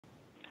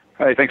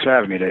Hey, thanks for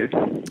having me, Dave.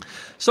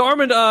 So,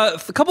 Armond,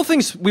 a couple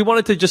things we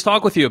wanted to just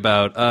talk with you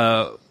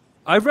about.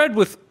 I've read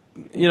with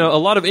a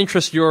lot of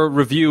interest your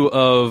review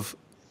of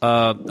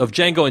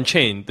Django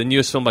Unchained, the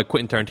newest film by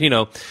Quentin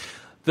Tarantino.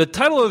 The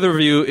title of the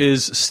review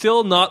is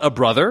Still Not a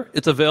Brother.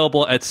 It's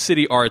available at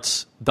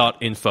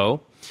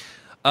cityarts.info.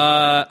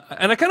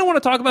 And I kind of want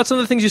to talk about some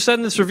of the things you said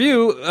in this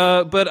review,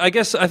 but I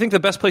think the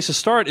best place to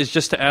start is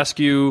just to ask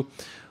you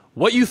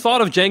what you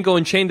thought of Django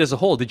Unchained as a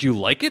whole. Did you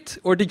like it,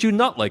 or did you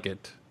not like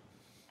it?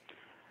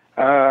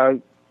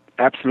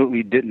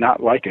 Absolutely did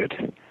not like it,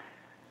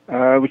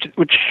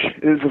 which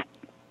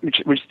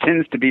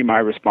tends to be my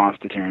response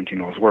to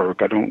Tarantino's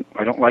work. I don't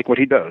like what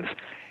he does,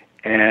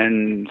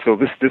 and so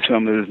this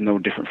film is no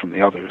different from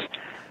the others.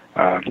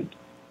 Or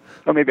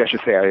maybe I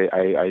should say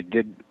I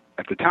did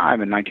at the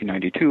time in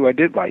 1992. I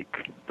did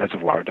like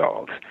Reservoir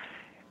Dogs,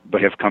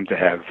 but have come to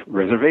have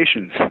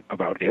reservations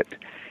about it.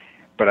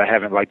 But I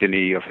haven't liked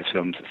any of his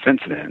films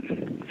since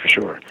then, for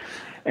sure.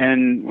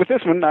 And with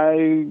this one,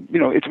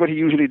 it's what he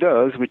usually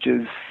does, which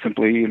is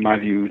simply, in my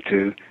view,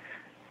 to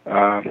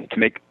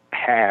make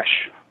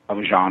hash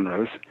of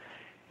genres,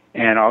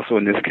 and also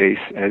in this case,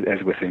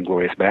 as with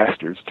Inglourious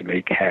Basterds, to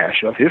make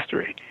hash of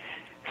history.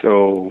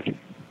 So,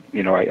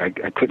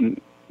 I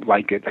couldn't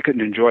like it. I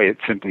couldn't enjoy it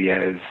simply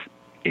as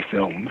a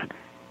film,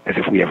 as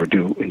if we ever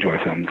do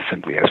enjoy films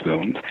simply as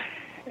films.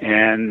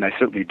 And I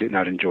certainly did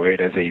not enjoy it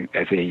as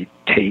a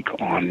take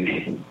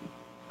on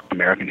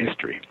American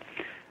history.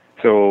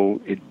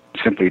 So it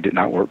simply did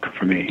not work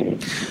for me.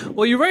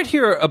 Well, you write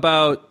here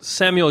about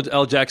Samuel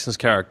L. Jackson's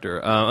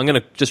character. I'm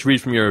going to just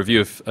read from your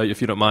review,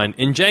 if you don't mind.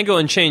 In Django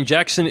Unchained,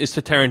 Jackson is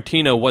to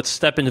Tarantino what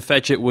Stepin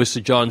Fetchit was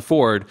to John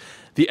Ford,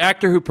 the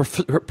actor who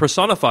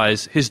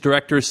personifies his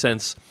director's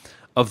sense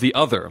of the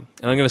other. And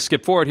I'm going to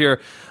skip forward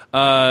here.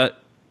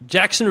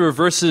 Jackson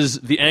reverses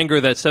the anger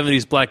that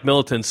 70s black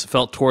militants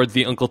felt toward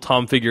the Uncle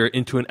Tom figure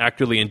into an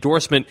actorly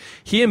endorsement.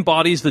 He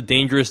embodies the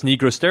dangerous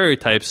Negro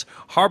stereotypes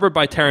harbored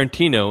by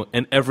Tarantino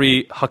and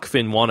every Huck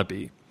Finn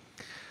wannabe.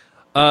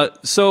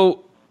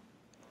 So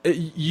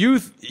you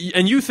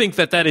think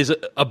that is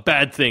a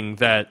bad thing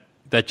that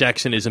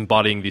Jackson is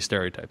embodying these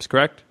stereotypes,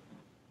 correct?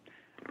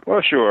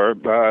 Well, sure.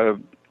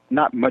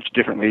 Not much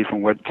differently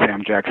from what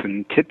Sam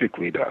Jackson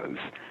typically does.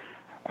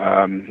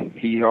 To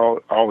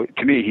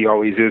me, he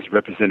always is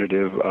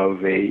representative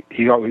of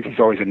he's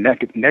always a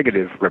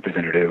negative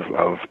representative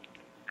of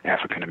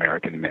African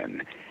American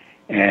men,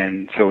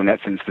 and so in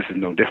that sense, this is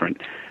no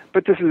different.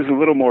 But this is a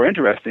little more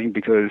interesting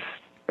because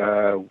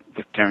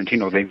with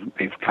Tarantino,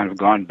 they've kind of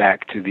gone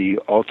back to the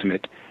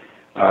ultimate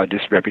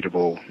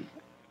disreputable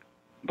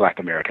Black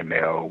American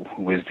male,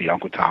 who is the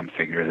Uncle Tom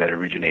figure that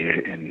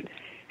originated in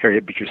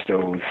Harriet Beecher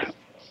Stowe's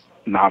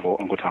novel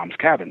Uncle Tom's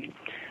Cabin,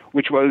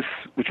 which was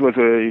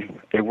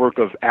a work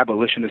of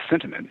abolitionist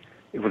sentiment.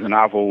 It was a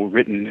novel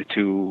written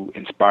to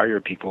inspire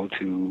people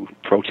to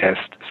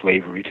protest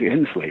slavery, to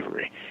end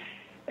slavery.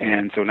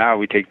 And so now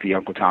we take the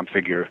Uncle Tom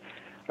figure,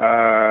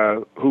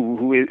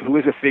 who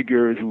is a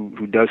figure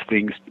who does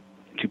things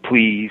to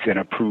please and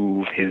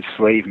approve his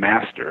slave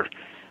master.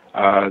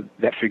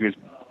 That figure's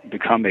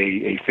become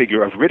a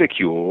figure of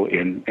ridicule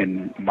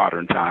in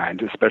modern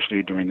times,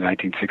 especially during the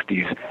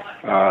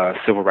 1960s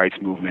civil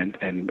rights movement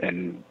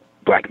and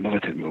Black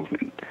militant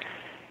movement.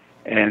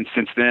 And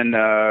since then,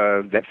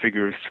 that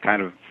figure has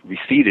kind of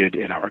receded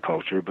in our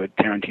culture, but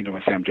Tarantino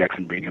and Sam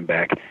Jackson bring him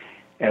back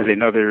as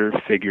another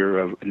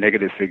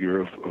negative figure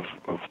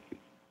of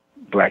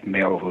Black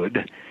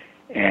malehood.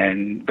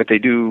 But they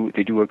do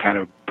a kind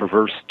of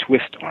perverse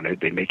twist on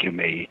it. They make him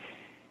a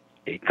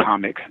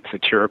comic,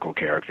 satirical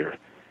character,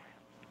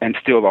 and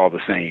still all the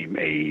same,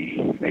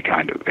 a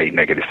kind of a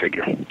negative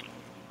figure.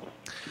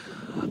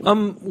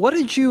 What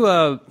did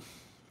you...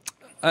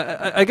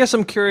 I guess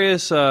I'm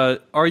curious,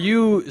 are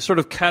you sort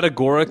of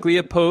categorically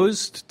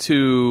opposed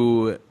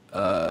to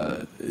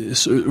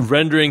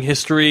rendering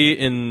history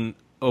in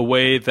a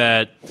way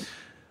that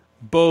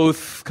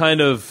both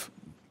kind of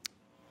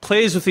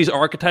plays with these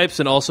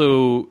archetypes and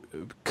also,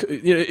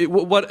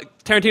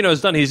 what Tarantino has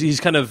done, he's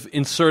kind of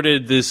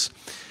inserted this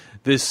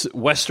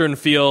Western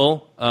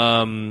feel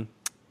and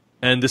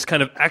this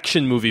kind of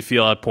action movie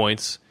feel at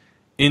points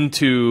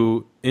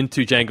into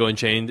Django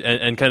Unchained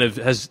and kind of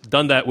has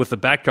done that with the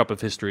backdrop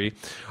of history.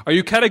 Are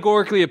you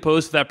categorically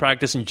opposed to that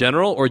practice in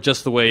general, or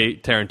just the way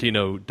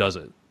Tarantino does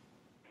it?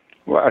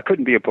 Well, I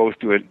couldn't be opposed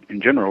to it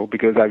in general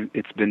because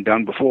it's been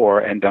done before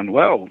and done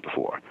well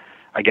before.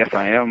 I guess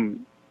I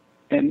am,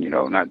 and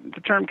not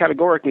the term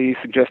categorically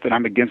suggests that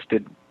I'm against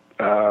it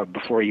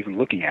before even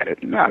looking at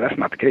it. No, that's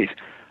not the case.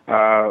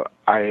 I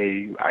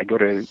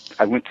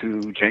went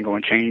to Django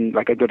Unchained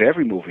like I go to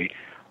every movie,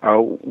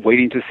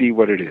 waiting to see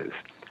what it is.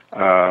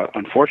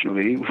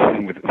 Unfortunately, with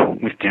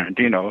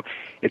Tarantino,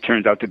 it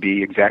turns out to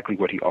be exactly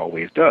what he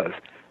always does.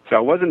 So I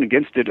wasn't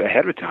against it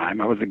ahead of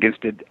time. I was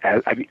against it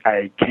as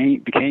I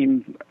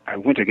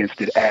went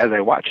against it as I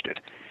watched it.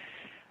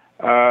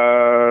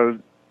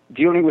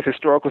 Dealing with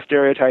historical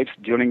stereotypes,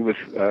 dealing with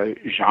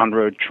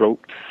genre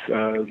tropes.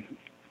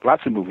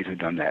 Lots of movies have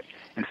done that.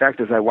 In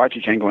fact, as I watched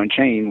Django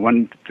Unchained,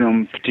 one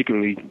film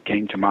particularly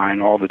came to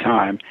mind all the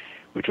time,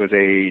 which was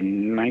a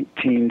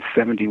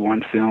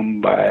 1971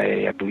 film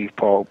by, I believe,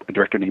 a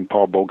director named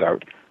Paul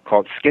Bogart,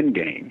 called Skin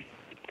Game,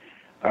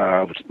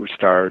 which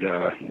starred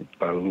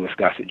Louis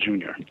Gossett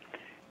Jr.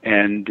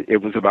 And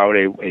it was about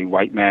a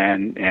white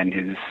man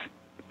and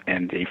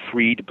a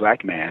freed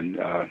black man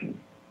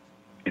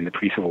in the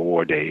pre-Civil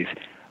War days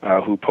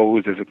who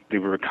posed they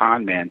were a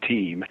con man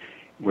team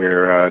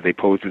where they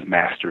posed as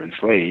master and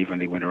slave,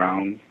 and they went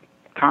around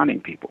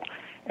conning people.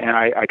 And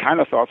I kind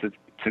of thought that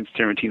since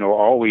Tarantino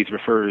always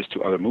refers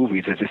to other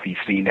movies as if he's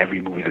seen every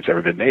movie that's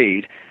ever been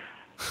made,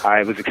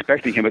 I was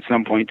expecting him at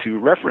some point to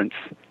reference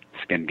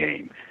Skin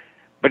Game.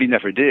 But he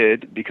never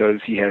did,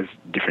 because he has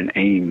different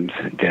aims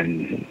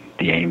than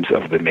the aims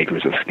of the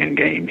makers of Skin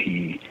Game.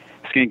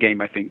 Skin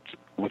Game, I think,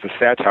 was a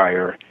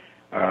satire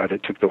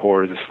that took the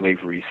horrors of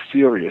slavery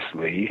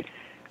seriously.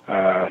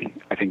 I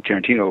think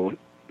Tarantino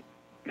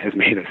has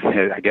made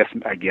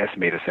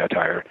made a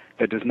satire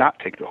that does not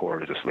take the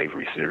horrors of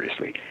slavery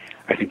seriously.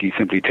 I think he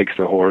simply takes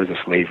the horrors of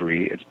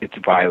slavery, its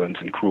violence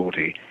and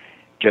cruelty,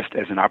 just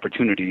as an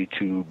opportunity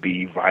to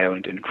be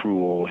violent and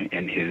cruel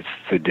in his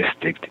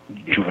sadistic,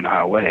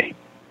 juvenile way.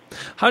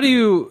 How do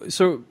you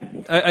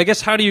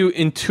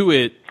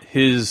intuit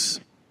his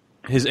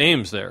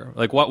aims there?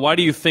 Like, why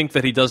do you think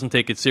that he doesn't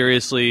take it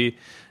seriously?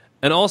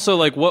 And also,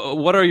 like,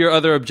 what are your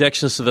other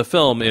objections to the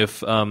film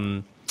if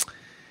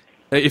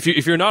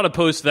you're not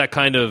opposed to that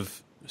kind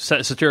of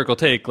satirical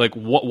take? Like,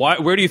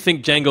 where do you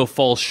think Django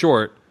falls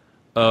short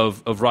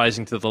of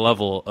rising to the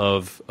level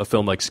of a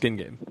film like Skin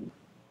Game?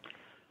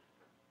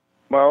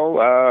 Well,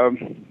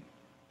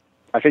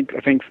 I think,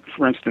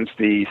 for instance,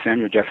 the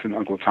Samuel Jackson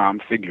Uncle Tom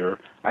figure,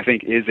 I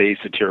think, is a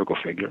satirical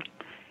figure.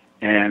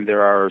 And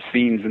there are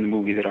scenes in the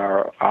movie that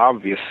are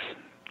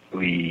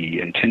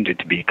obviously intended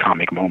to be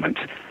comic moments.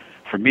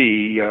 For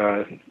me,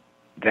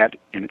 that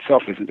in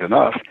itself isn't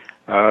enough.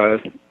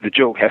 The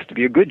joke has to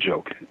be a good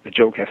joke. The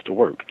joke has to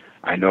work.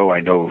 I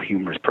know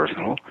humor is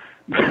personal,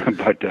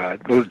 but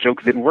those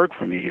jokes didn't work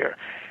for me here.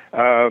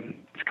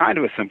 It's kind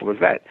of as simple as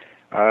that.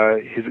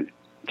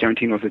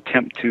 Tarantino's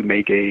attempt to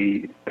make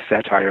a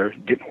satire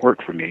didn't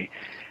work for me.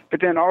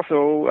 But then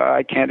also,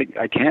 I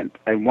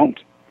won't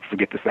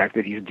forget the fact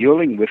that he's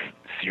dealing with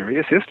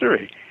serious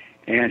history,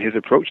 and his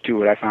approach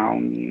to it I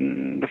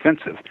found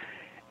offensive.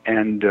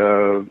 And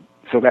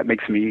so that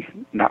makes me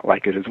not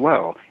like it as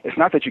well. It's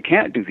not that you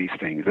can't do these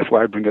things. That's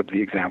why I bring up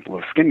the example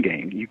of Skin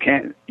Game. You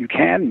can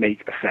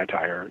make a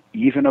satire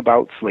even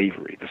about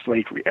slavery, the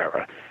slavery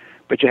era,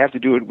 but you have to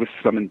do it with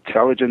some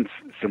intelligence,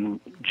 some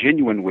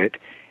genuine wit,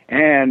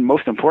 and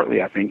most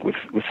importantly, I think, with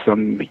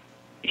some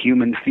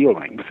human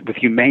feeling, with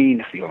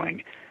humane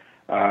feeling,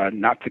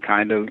 not the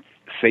kind of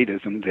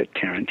sadism that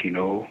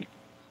Tarantino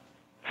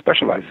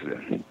specializes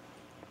in.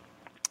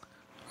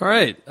 All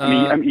right. He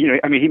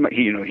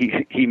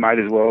might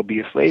as well be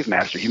a slave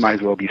master. He might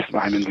as well be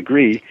Simon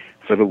Legree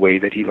for the way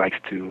that he likes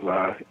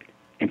to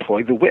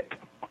employ the whip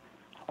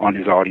on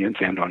his audience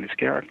and on his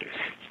characters.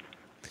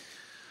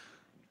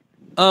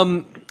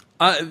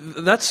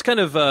 That's kind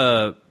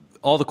of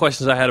all the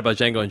questions I had about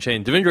Django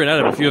Unchained. Devindra and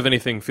Adam, if you have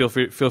anything, feel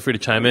free to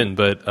chime in.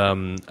 But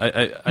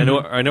I know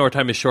our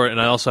time is short,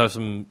 and I also have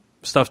some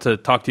stuff to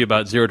talk to you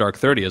about Zero Dark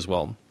 30 as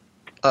well.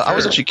 I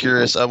was actually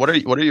curious. What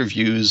are your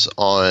views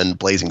on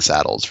Blazing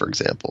Saddles, for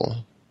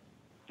example?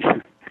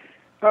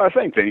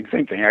 Same thing.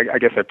 I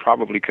guess I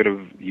probably could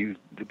have used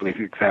the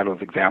Blazing Saddles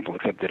example,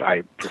 except that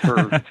I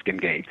prefer Skin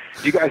Game.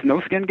 Do you guys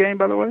know Skin Game,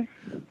 by the way?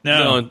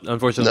 No,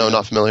 unfortunately. No,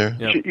 not familiar.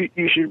 Yeah.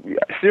 You should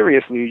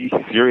seriously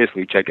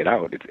check it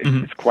out.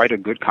 It's quite a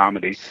good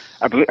comedy.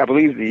 I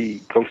believe the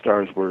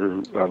co-stars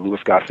were Louis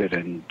Gossett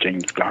and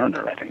James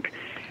Garner, I think.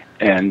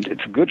 And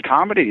it's a good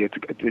comedy. It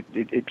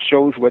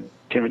shows what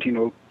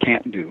Tarantino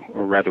can't do,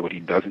 or rather what he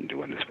doesn't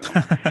do in this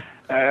film.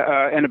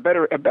 And a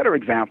better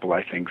example,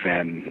 I think,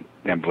 than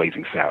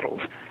Blazing Saddles,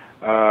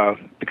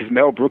 because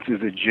Mel Brooks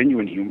is a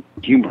genuine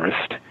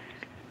humorist.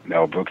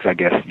 Mel Brooks, I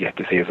guess you have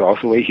to say, is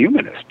also a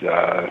humanist.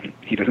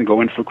 He doesn't go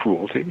in for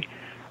cruelty.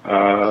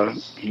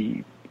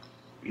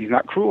 He's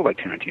not cruel like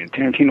Tarantino.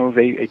 Tarantino is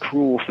a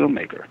cruel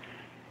filmmaker.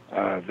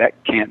 I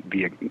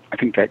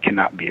think that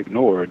cannot be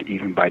ignored,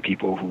 even by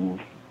people who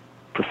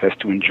profess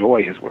to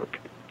enjoy his work.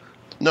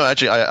 No,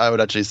 actually, I would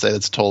actually say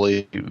that's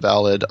totally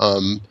valid.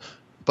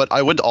 But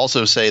I would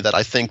also say that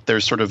I think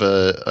there's sort of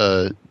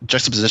a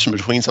juxtaposition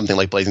between something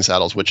like Blazing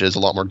Saddles, which is a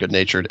lot more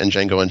good-natured, and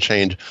Django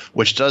Unchained,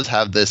 which does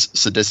have this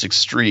sadistic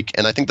streak.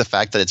 And I think the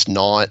fact that it's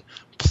not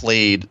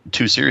played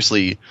too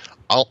seriously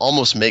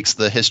almost makes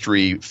the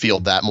history feel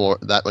that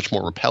much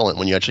more repellent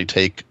when you actually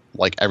take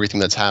like everything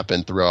that's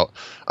happened throughout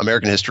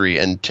American history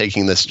and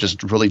taking this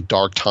just really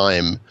dark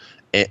time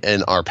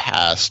in our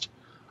past.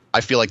 I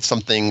feel like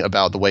something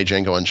about the way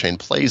Django Unchained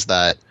plays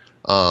that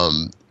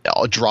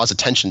draws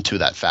attention to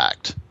that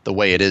fact, the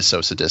way it is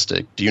so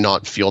sadistic. Do you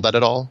not feel that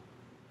at all?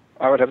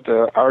 I would have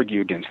to argue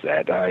against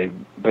that.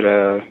 But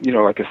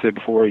like I said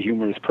before,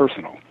 humor is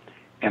personal,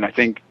 and I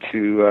think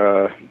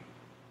to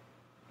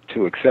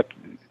accept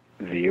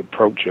the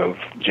approach of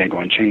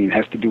Django Unchained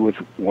has to do with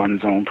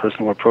one's own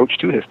personal approach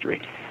to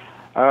history.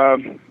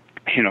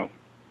 You know,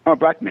 I'm a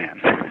black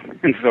man,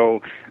 and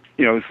so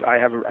I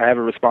have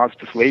a response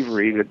to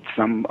slavery that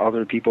some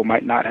other people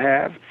might not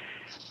have.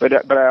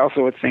 But I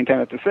also at the same time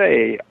have to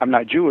say I'm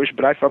not Jewish,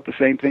 but I felt the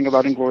same thing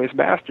about Inglourious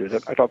Basterds.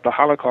 I thought the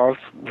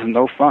Holocaust was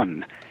no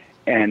fun,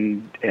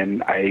 and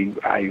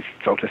I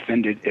felt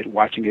offended at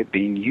watching it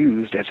being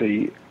used as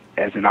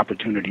an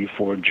opportunity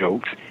for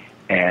jokes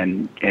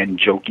and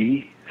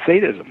jokey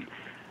sadism.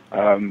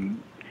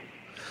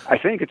 I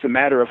think it's a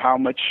matter of how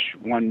much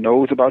one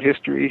knows about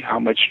history, how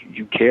much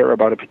you care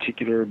about a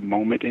particular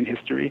moment in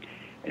history,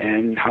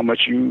 and how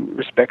much you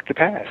respect the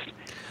past.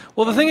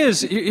 Well, the thing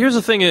is, here's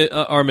the thing,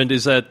 Armond,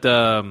 is that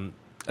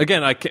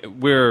again,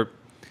 we're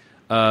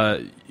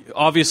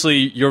obviously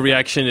your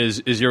reaction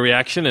is your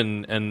reaction,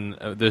 and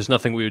there's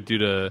nothing we would do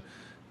to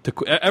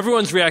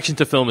everyone's reaction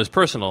to film is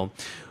personal.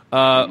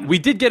 We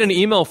did get an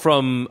email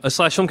from a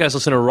Slash Filmcast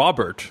listener,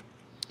 Robert,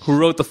 who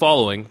wrote the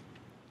following.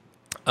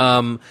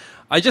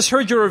 I just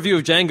heard your review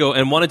of Django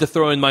and wanted to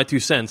throw in my 2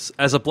 cents.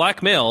 As a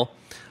black male,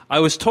 I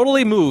was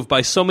totally moved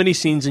by so many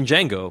scenes in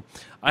Django.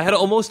 I had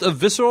almost a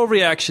visceral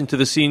reaction to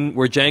the scene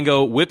where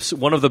Django whips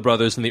one of the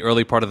brothers in the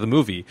early part of the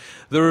movie.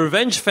 The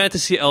revenge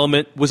fantasy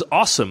element was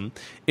awesome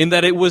in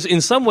that it was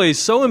in some ways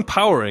so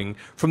empowering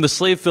from the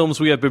slave films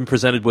we have been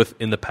presented with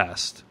in the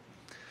past.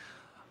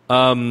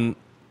 So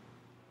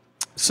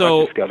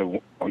I just got is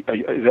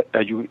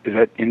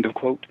that end of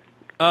quote?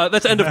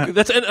 That's end of.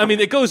 I mean,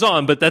 it goes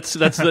on, but that's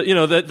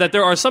the that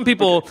there are some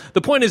people.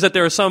 The point is that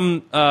there are some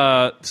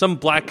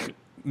black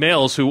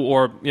males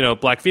or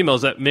black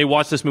females that may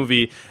watch this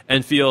movie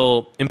and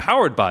feel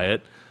empowered by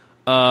it.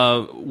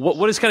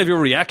 What is kind of your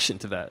reaction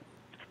to that?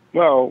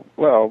 Well,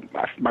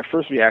 my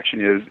first reaction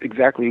is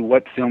exactly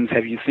what films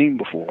have you seen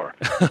before?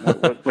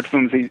 what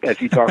films is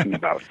he talking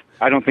about?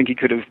 I don't think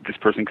this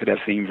person could have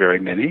seen very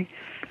many.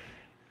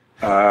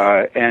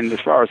 And as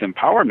far as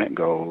empowerment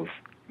goes,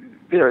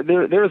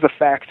 there is a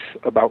fact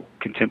about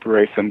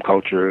contemporary film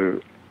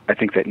culture, I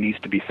think, that needs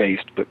to be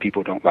faced, but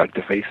people don't like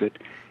to face it.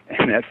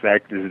 And that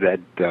fact is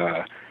that,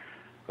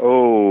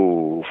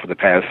 for the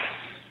past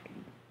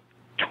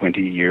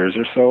 20 years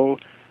or so,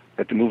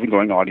 that the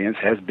movie-going audience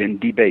has been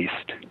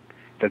debased,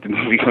 that the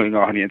movie-going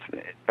audience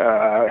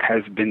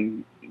has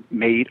been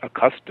made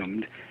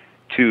accustomed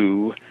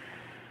to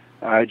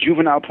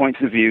juvenile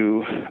points of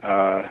view,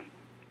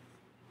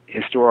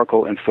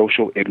 historical and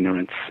social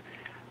ignorance,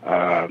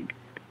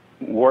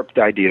 warped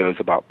ideas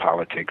about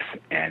politics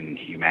and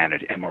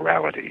humanity and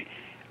morality.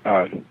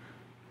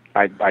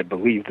 I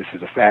believe this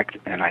is a fact,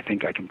 and I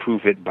think I can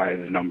prove it by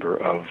the number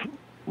of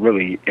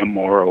really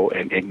immoral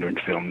and ignorant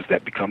films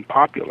that become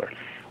popular.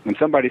 When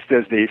somebody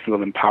says they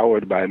feel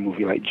empowered by a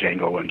movie like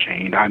Django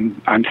Unchained,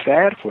 I'm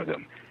sad for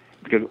them,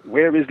 because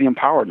where is the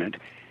empowerment?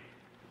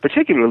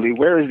 Particularly,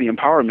 where is the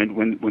empowerment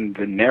when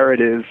the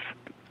narrative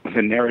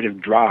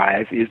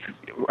drive is?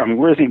 I mean,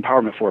 where is the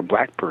empowerment for a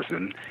black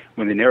person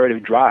when the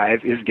narrative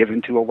drive is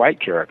given to a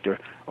white character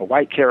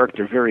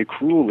very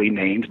cruelly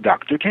named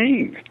Dr.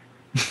 King?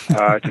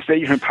 To say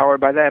you're empowered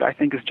by that, I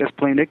think, is just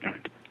plain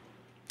ignorant.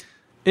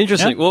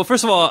 Interesting. Yeah. Well,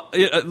 first of all,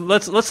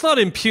 let's not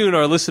impugn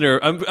our listener.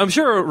 I'm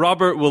sure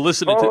Robert will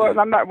listen to.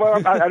 I'm not.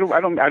 Well, I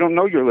don't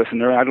know your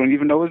listener. I don't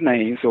even know his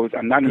name, so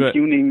I'm not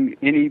impugning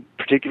any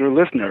particular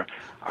listener.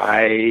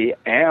 I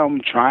am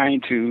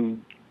trying to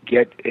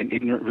get an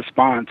ignorant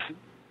response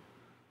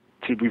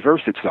to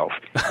reverse itself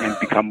and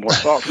become more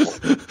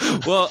thoughtful.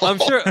 Well, I'm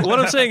sure. What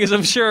I'm saying is,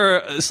 I'm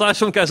sure Slash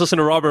Filmcast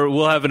listener Robert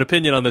will have an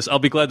opinion on this. I'll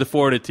be glad to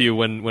forward it to you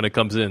when it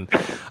comes in.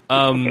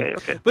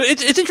 Okay. But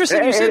it's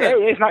interesting you say that.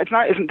 It's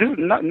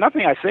not.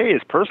 Nothing I say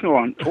is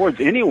personal towards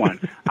anyone.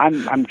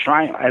 I'm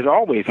trying, as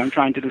always. I'm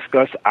trying to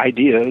discuss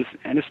ideas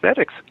and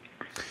aesthetics.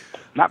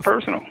 Not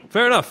personal.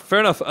 Fair enough.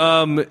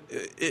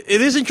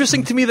 It is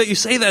interesting to me that you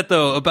say that,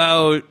 though,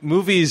 about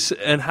movies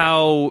and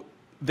how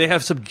they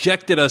have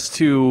subjected us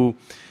to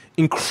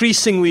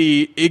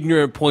increasingly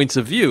ignorant points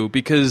of view,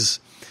 because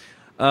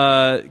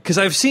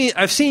I've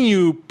seen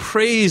you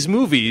praise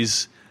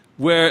movies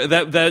where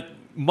that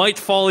might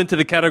fall into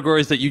the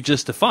categories that you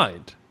just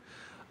defined.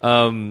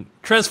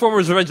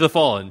 Transformers: Revenge of the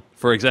Fallen,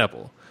 for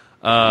example.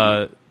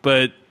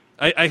 But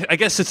I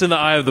guess it's in the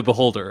eye of the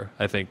beholder,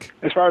 I think.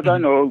 As far as I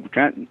know,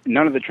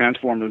 none of the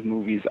Transformers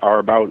movies are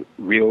about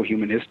real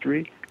human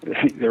history.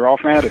 They're all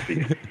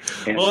fantasies.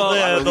 And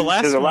well, the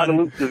last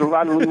one... There's a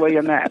lot of leeway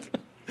in that.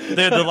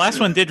 The last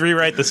one did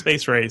rewrite the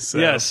space race. So.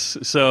 Yes,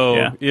 so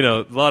yeah.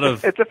 A lot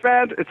of it's a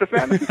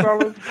fantasy,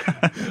 fellas.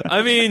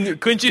 I mean,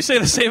 couldn't you say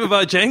the same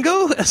about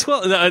Django as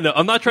well? No,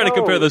 I'm not trying to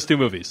compare those two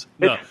movies.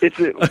 No.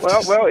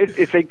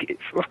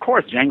 Of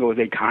course, Django is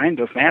a kind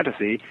of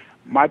fantasy.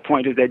 My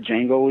point is that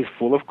Django is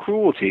full of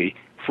cruelty,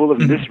 full of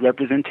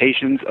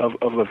misrepresentations of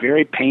a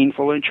very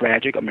painful and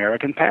tragic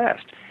American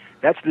past.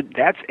 That's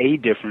a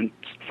difference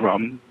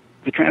from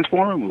the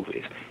Transformer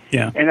movies.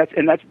 Yeah,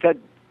 and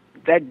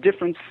that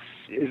difference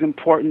is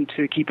important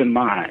to keep in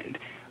mind.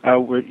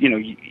 Where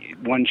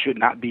one should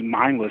not be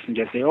mindless and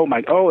just say,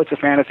 "Oh, it's a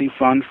fantasy,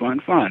 fun."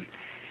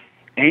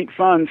 ain't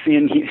fun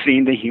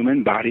seeing the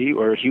human body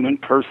or human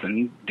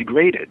person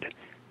degraded.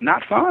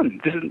 Not fun.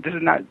 This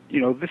is not,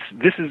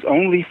 this is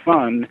only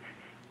fun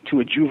to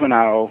a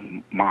juvenile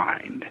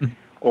mind,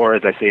 or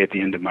as I say at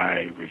the end of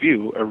my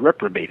review, a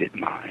reprobated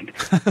mind.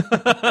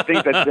 I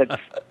think again,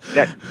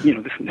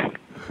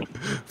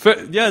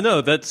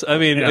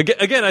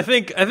 I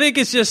think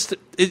it's just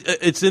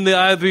it's in the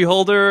eye of the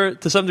beholder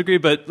to some degree.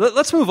 But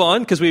let's move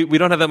on because we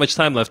don't have that much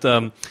time left.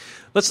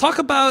 Let's talk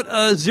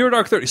about Zero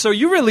Dark 30. So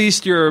you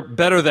released your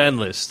Better Than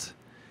list.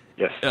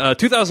 Yes.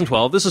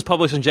 2012. This was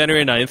published on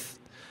January 9th.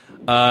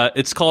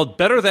 It's called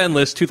Better Than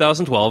List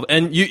 2012,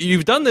 and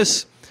you've done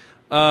this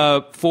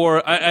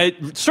I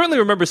certainly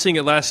remember seeing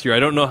it last year. I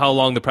don't know how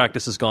long the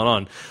practice has gone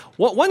on.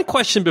 One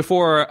question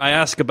before I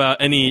ask about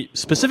any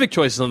specific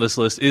choices on this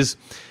list is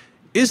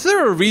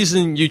there a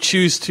reason you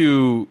choose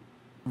to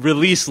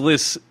release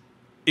lists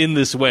in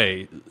this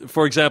way?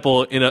 For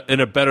example, in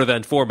a Better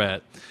Than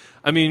format.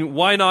 I mean,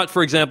 why not,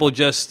 for example,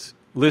 just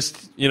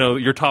list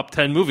your top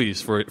 10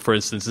 movies, for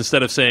instance,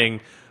 instead of saying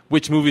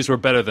which movies were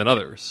better than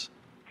others?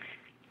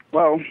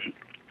 Well,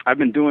 I've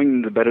been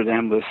doing the Better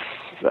Than lists,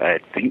 I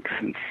think,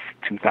 since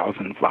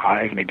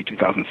 2005, maybe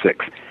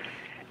 2006,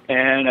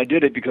 and I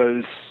did it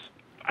because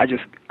I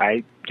just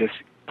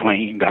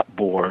plain got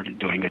bored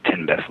doing a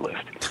 10 best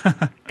list,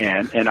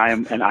 and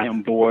I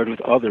am bored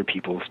with other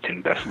people's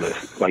 10 best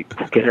lists. Like,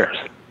 who cares?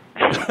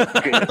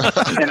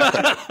 and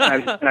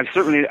I've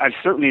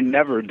certainly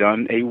never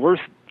done a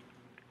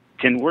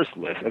 10 worst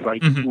list. It's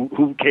like,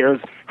 who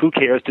cares? Who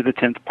cares to the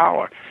 10th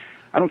power?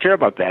 I don't care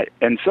about that.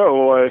 And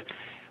so,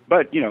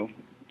 but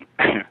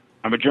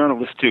I'm a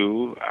journalist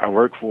too. I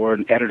work for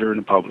an editor and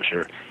a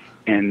publisher,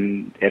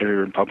 and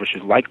editor and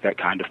publishers like that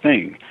kind of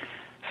thing.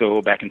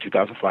 So back in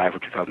 2005 or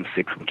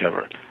 2006,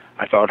 whichever,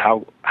 I thought,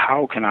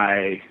 how can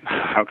I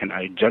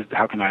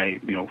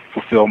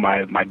fulfill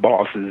my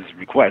boss's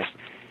request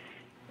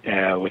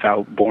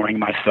without boring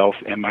myself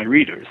and my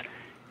readers?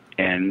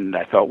 And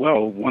I thought,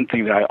 well, one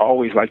thing that I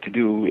always like to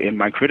do in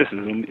my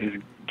criticism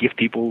is give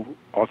people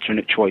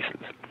alternate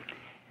choices.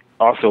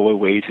 Also a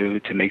way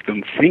to make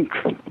them think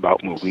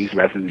about movies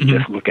rather than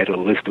just look at a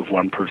list of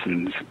one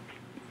person's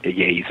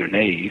yays or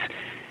nays,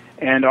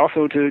 and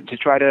also to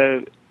try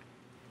to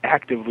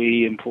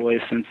actively employ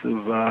a sense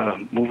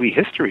of movie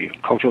history,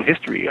 cultural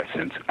history,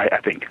 I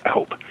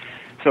hope.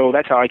 So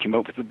that's how I came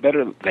up with the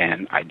Better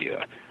Than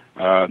idea.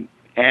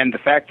 And the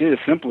fact is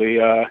simply,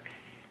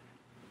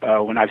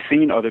 when I've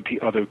seen other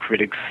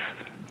critics'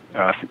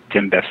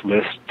 10 best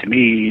lists, to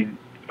me,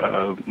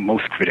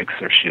 most critics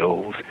are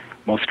shills.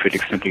 Most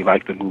critics simply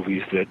like the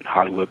movies that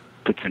Hollywood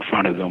puts in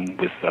front of them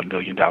with $1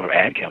 million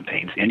ad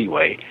campaigns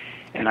anyway.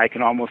 And I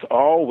can almost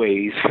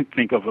always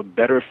think of a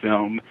better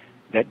film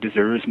that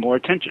deserves more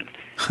attention.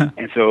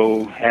 And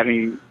so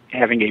having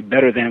a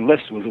Better Than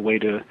list was a way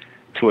to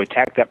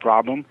attack that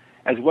problem,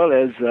 as well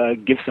as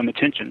give some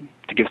attention,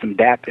 to give some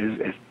dap,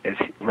 as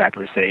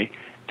rappers say,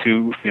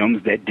 to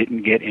films that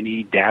didn't get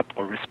any dap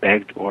or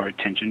respect or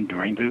attention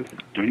during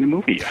the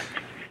movie.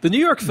 The New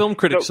York Film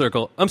Critics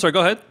Circle. I'm sorry, go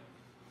ahead.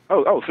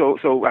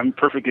 So a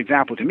perfect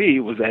example to me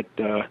was that,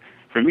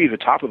 for me, the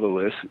top of the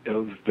list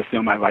was the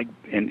film I like,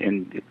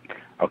 and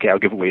okay, I'll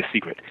give away a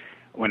secret.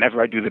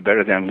 Whenever I do the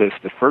Better Than list,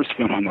 the first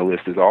film on the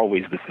list is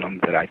always the film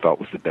that I thought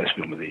was the best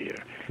film of the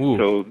year. Ooh.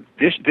 So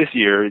this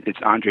year, it's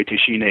André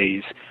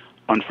Téchiné's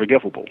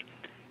Unforgivable.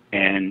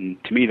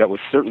 And to me, that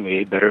was certainly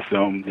a better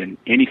film than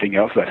anything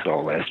else I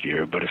saw last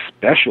year, but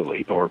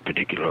especially, or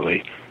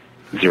particularly,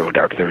 Zero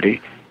Dark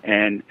 30.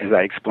 And as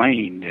I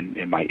explained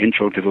in my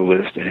intro to the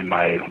list and in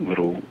my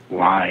little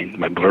line,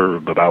 my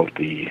blurb about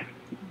the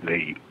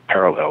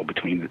parallel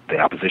between the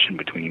opposition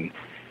between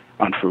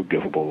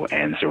Unforgivable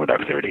and Zero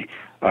Dark 30,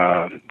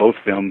 both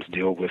films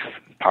deal with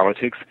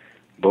politics.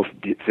 Both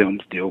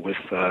films deal with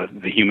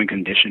the human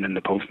condition in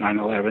the post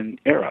 9/11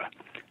 era.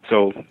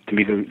 So to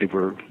me, they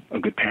were a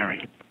good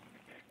pairing.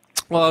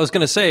 Well, I was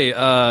going to say,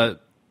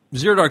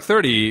 Zero Dark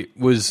 30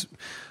 was.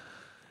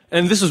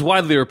 And this was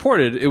widely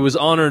reported. It was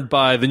honored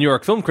by the New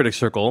York Film Critics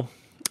Circle.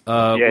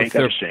 Ain't that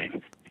a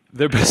shame?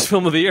 Their best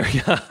film of the year.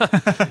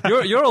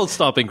 Yeah. your old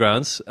stomping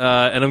grounds.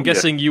 And I'm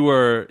guessing you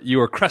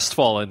were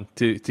crestfallen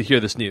to hear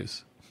this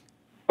news.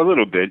 A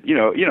little bit.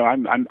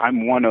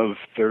 I'm one of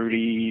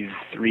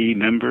 33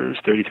 members,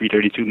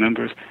 32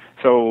 members.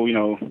 So,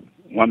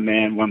 one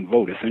man, one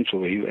vote,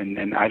 essentially.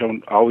 And I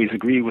don't always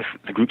agree with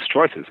the group's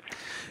choices.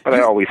 But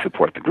I always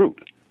support the group.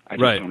 I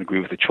just don't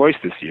agree with the choice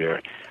this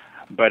year.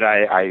 But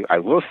I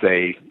will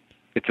say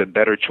it's a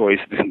better choice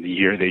than the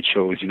year they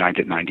chose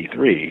United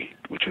 93,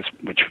 which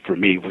for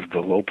me was the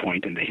low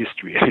point in the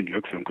history of the New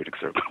York Film Critics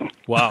Circle.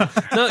 Wow!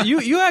 No,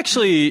 you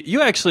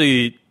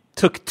actually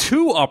took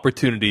two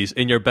opportunities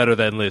in your Better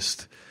Than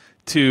list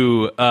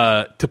to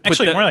put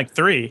actually more like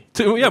three.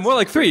 More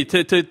like three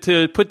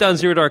to put down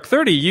Zero Dark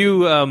 30.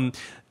 You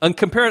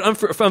compare it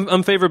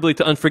unfavorably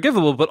to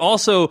Unforgivable, but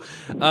also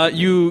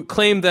you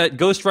claim that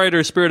Ghost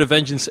Rider, Spirit of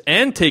Vengeance,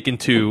 and Taken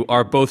 2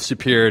 are both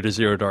superior to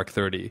Zero Dark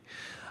 30.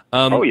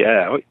 Oh,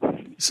 yeah.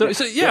 So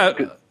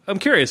I'm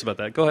curious about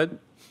that. Go ahead.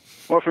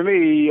 Well, for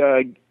me,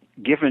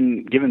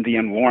 given the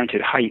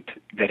unwarranted hype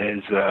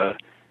that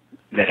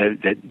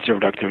Zero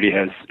Dark 30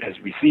 has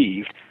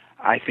received,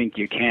 I think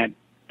you can't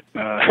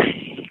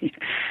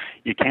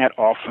you can't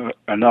offer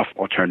enough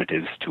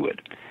alternatives to it.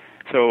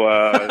 So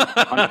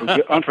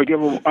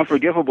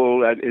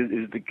unforgivable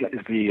is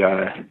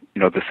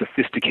the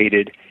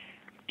sophisticated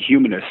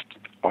humanist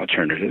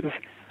alternative,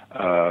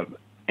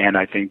 and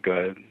I think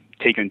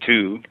Taken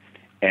 2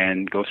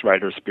 and Ghost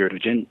Rider: Spirit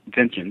of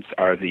Vengeance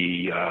are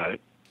the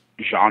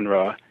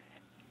genre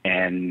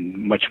and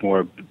much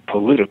more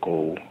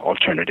political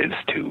alternatives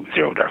to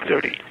Zero Dark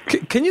 30.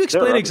 Can you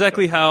explain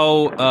exactly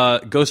how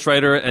Ghost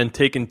Rider and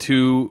Taken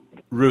 2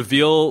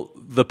 reveal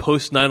the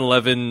post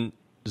 9/11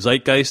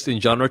 zeitgeist in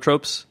genre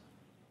tropes?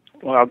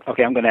 Well,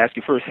 okay, I'm going to ask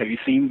you first. Have you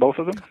seen both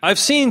of them? I've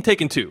seen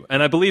Taken 2,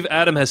 and I believe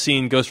Adam has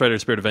seen Ghost Rider: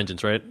 Spirit of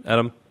Vengeance, right,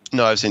 Adam?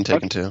 No, I've seen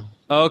Taken 2.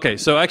 Oh, okay,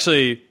 so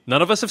actually,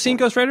 none of us have seen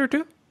Ghost Rider 2?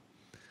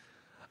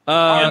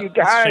 You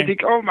guys!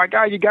 Oh my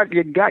God! You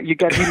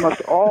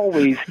must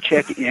always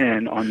check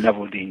in on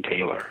Neville Dean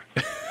Taylor.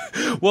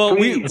 Well,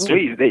 please,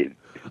 they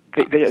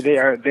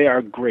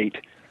are great,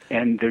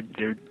 and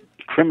they're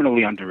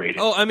criminally underrated.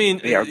 Oh, I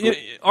mean,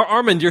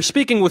 Armond, you're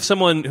speaking with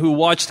someone who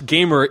watched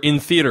Gamer in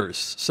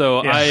theaters,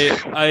 so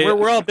yeah.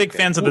 We're all big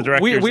fans of the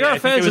directors. We are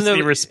fans of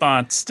the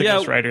response to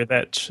Ghost Rider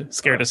that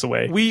scared us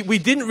away. We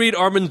didn't read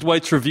Armond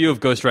White's review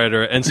of Ghost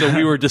Rider, and so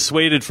we were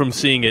dissuaded from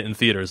seeing it in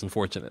theaters,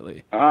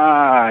 unfortunately.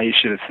 You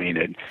should have seen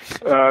it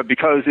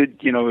because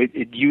it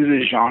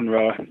uses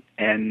genre,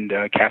 and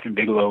Catherine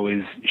Bigelow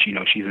is she's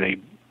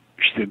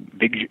a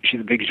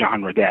big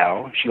genre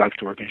gal. She likes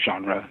to work in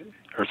genre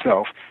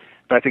herself.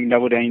 But I think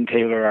Neville Dean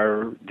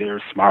Taylor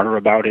they're smarter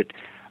about it.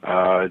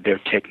 Their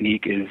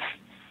technique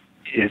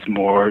is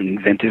more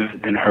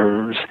inventive than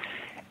hers,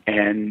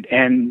 and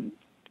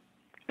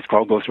it's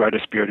called Ghost Rider: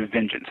 Spirit of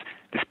Vengeance.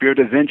 The Spirit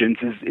of Vengeance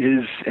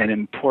is an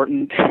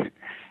important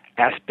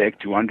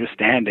aspect to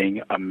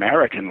understanding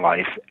American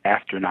life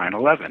after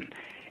 9/11,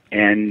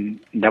 and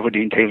Neville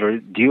Dean Taylor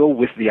deal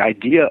with the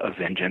idea of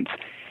vengeance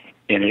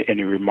in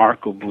a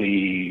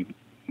remarkably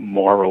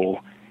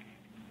moral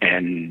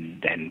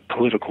and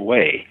political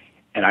way.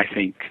 And I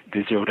think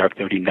the Zero Dark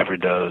 30 never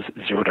does.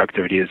 Zero Dark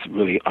 30 is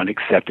really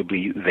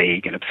unacceptably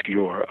vague and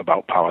obscure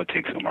about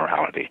politics and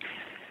morality.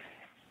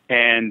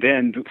 And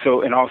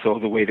also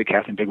the way that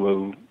Catherine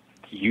Bigelow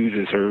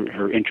uses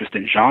her interest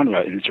in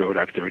genre in Zero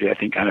Dark 30, I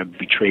think kind of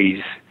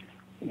betrays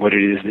what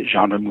it is that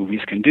genre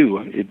movies can do.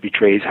 It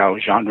betrays how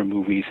genre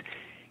movies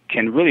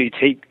can really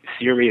take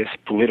serious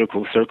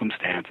political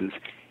circumstances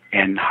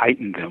and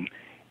heighten them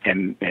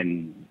and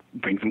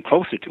bring them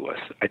closer to us.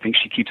 I think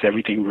she keeps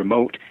everything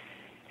remote.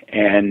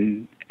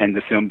 And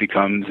the film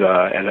becomes,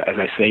 as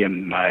I say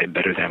in my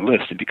Better Than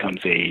list, it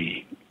becomes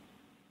a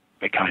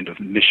kind of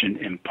mission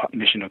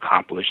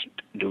accomplished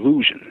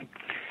delusion.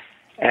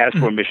 As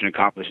for mission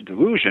accomplished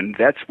delusion,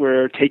 that's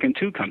where Taken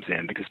 2 comes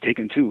in, because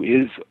Taken 2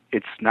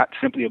 it's not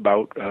simply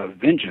about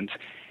vengeance.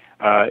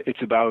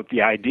 It's about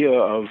the idea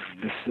of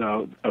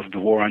the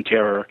war on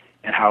terror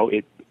and how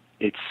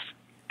it's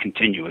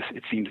continuous.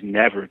 It seems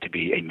never to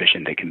be a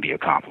mission that can be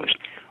accomplished.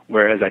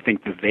 Whereas I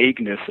think the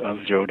vagueness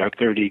of Zero Dark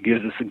 30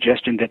 gives the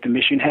suggestion that the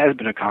mission has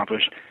been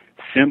accomplished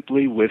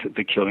simply with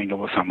the killing of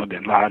Osama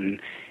bin Laden.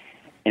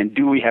 And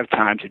do we have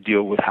time to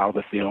deal with how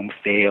the film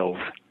fails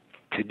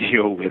to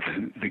deal with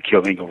the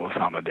killing of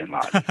Osama bin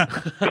Laden?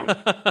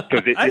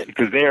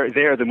 Because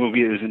there the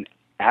movie is an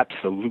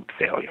absolute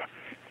failure.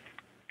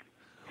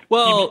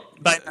 Well,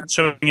 by not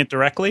showing it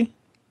directly?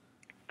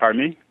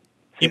 Pardon me?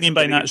 You mean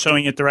by not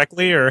showing it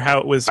directly, or how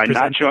it was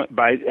presented?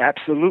 By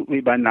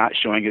not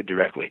showing it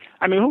directly.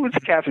 I mean, who is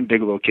Catherine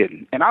Bigelow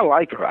kidding? And I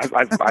like her.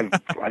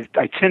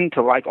 I tend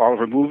to like all of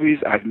her movies.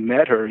 I've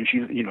met her, and she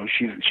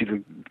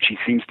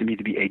seems to me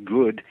to be a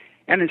good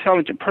and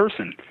intelligent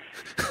person.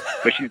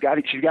 But she's got.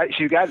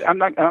 I'm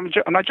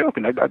not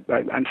joking.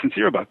 I'm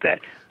sincere about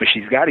that. But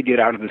she's got to get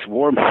out of this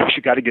war.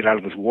 She's got to get out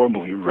of this war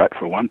movie rut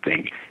for one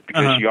thing,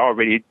 because she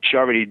already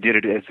did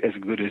it as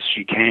good as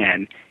she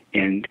can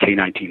in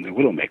K-19, The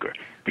Widowmaker.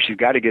 But she's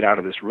got to get out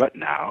of this rut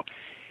now.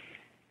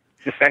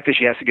 The fact that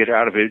she has to get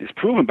out of it is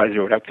proven by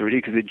Zero Dark 30,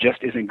 because it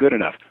just isn't good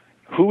enough.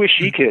 Who is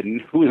she kidding?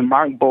 Who is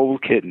Mark Bowl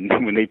kidding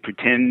when they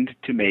pretend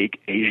to make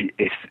a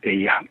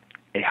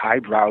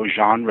highbrow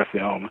genre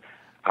film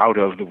out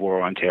of the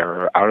war on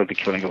terror, out of the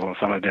killing of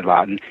Osama bin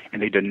Laden,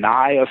 and they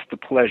deny us the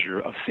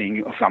pleasure of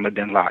seeing Osama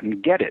bin Laden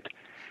get it?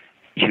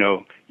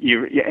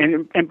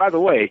 And by the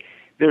way,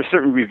 there are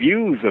certain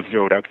reviews of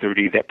Zero Dark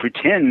 30 that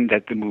pretend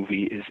that the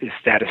movie is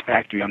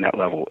satisfactory on that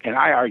level. And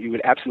I argue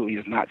it absolutely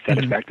is not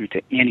satisfactory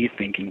to any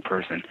thinking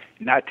person,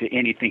 not to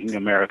any thinking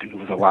American who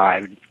was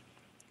alive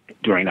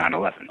during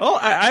 9/11. Oh,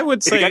 I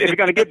would say... If you're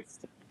going to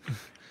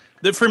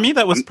get... For me,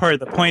 that was part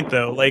of the point,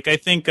 though. Like, I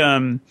think...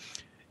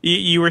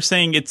 You were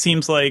saying it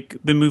seems like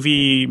the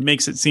movie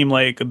makes it seem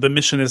like the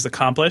mission is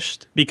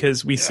accomplished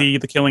because we see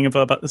the killing of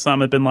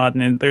Osama bin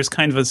Laden, and there's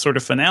kind of a sort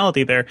of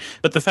finality there.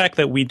 But the fact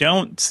that we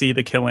don't see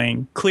the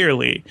killing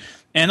clearly,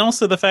 and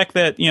also the fact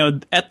that,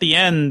 at the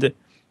end,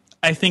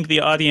 I think the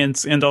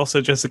audience and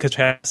also Jessica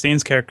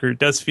Chastain's character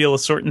does feel a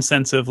certain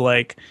sense of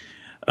like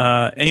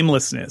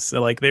aimlessness.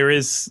 So, like there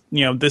is,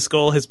 this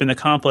goal has been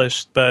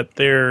accomplished, but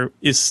there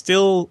is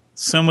still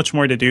so much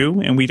more to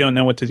do, and we don't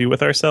know what to do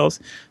with ourselves.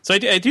 So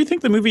I do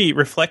think the movie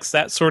reflects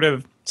that sort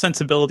of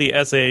sensibility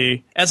as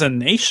a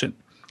nation.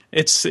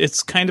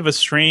 It's kind of a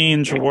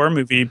strange war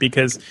movie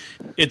because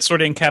it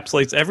sort of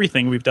encapsulates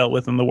everything we've dealt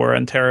with in the war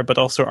on terror, but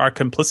also our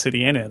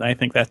complicity in it. I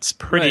think that's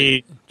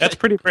pretty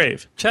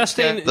brave.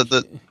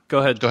 Chastain, go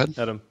ahead,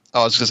 Adam.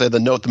 I was going to say the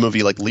note the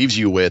movie like leaves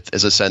you with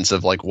is a sense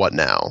of like, what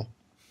now?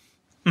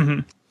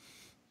 Mm-hmm.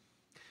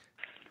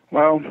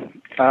 Well,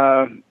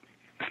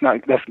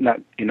 that's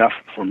not enough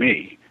for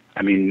me.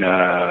 I mean,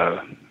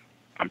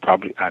 I'm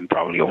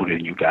probably older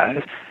than you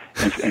guys.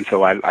 And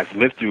so I've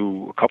lived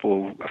through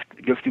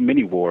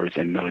many wars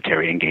and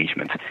military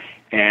engagements.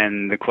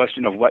 And the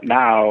question of what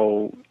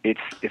now,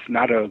 it's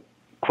not a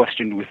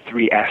question with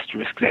 3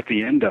 asterisks at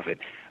the end of it.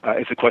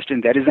 It's a question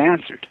that is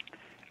answered.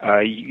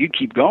 You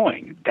keep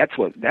going. That's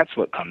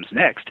what comes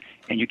next.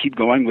 And you keep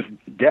going with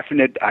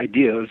definite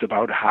ideas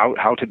about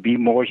how to be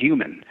more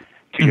human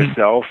to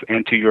yourself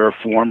and to your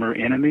former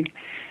enemy.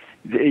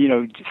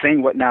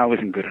 Saying what now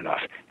isn't good enough.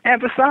 And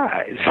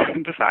besides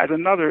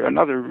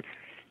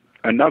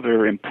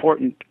another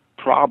important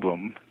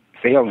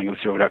failing of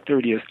Zero Dark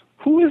 30 is,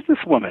 who is this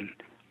woman,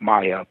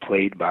 Maya,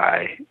 played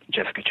by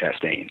Jessica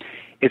Chastain?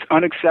 It's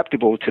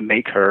unacceptable to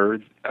make her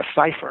a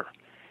cipher.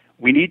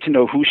 We need to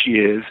know who she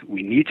is.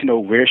 We need to know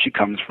where she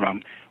comes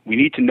from. We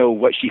need to know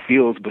what she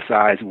feels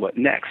besides what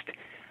next.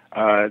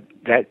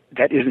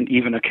 That isn't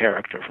even a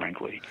character,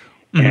 frankly.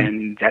 Mm-hmm.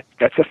 And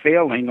that's a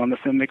failing on the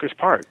filmmaker's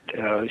part.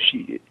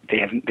 They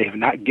have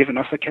not given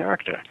us a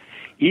character.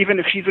 Even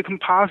if she's a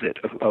composite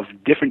of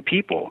different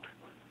people,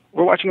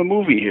 we're watching a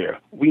movie here.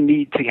 We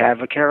need to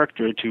have a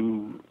character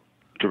to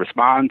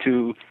respond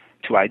to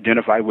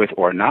identify with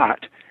or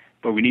not,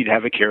 but we need to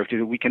have a character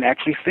that we can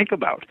actually think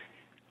about.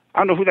 I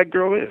don't know who that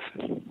girl is,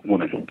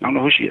 woman. I don't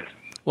know who she is.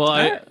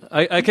 Well,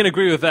 I can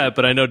agree with that,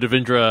 but I know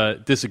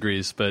Devindra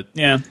disagrees. But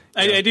yeah,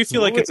 I do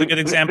feel like it's a good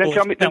example.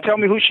 Then tell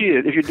me who she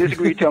is. If you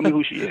disagree, tell me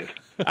who she is.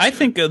 I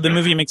think the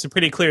movie makes it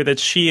pretty clear that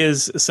she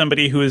is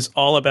somebody who is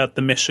all about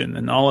the mission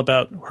and all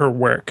about her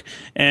work.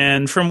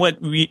 And from what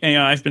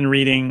I've been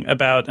reading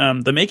about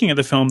the making of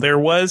the film, there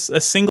was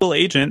a single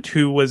agent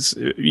who was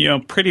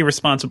pretty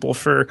responsible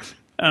for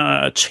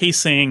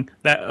chasing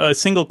a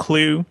single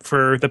clue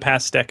for the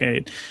past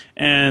decade.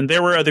 And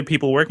there were other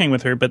people working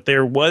with her, but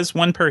there was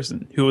one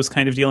person who was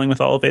kind of dealing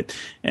with all of it.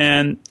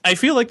 And I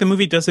feel like the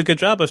movie does a good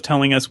job of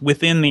telling us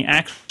within the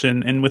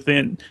action and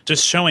within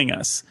just showing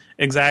us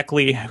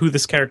exactly who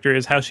this character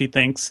is, how she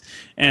thinks,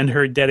 and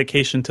her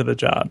dedication to the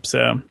job.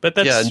 So, but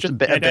that's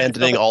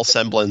abandoning all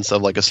semblance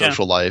of like a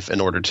social life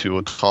in order to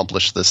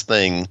accomplish this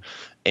thing.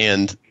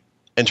 And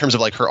in terms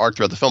of like her arc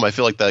throughout the film, I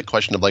feel like that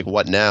question of like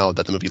what now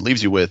that the movie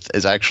leaves you with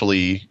is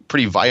actually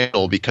pretty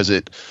vital, because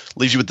it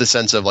leaves you with the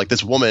sense of like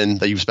this woman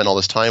that you've spent all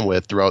this time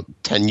with throughout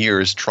 10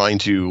 years trying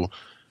to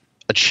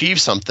achieve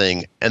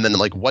something, and then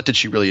like what did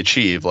she really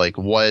achieve? Like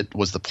what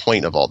was the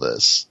point of all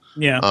this?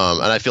 Yeah.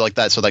 And I feel like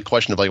that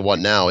question of like what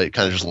now, it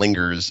kind of just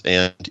lingers,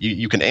 and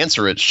you can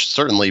answer it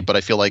certainly, but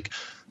I feel like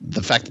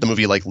the fact that the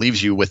movie like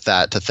leaves you with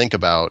that to think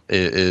about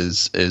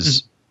is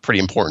pretty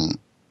important.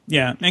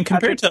 Yeah, and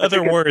compared to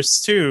other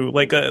wars too,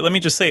 like let me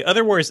just say,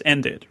 other wars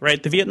ended,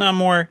 right? The Vietnam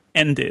War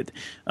ended.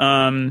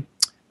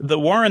 The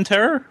war on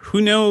terror,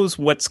 who knows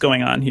what's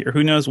going on here?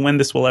 Who knows when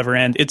this will ever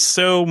end? It's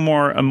so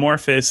more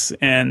amorphous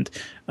and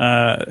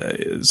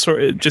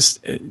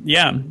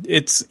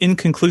it's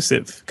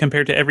inconclusive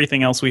compared to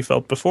everything else we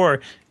felt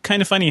before.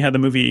 Kind of funny how the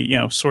movie,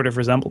 sort of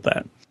resembled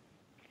that.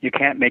 You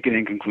can't make an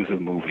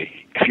inconclusive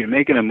movie. If you're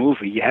making a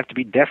movie, you have to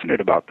be definite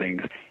about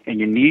things, and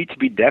you need to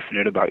be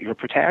definite about your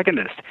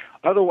protagonist.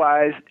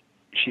 Otherwise,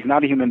 she's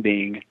not a human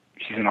being.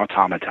 She's an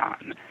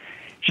automaton.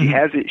 She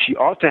She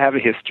ought to have a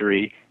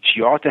history. She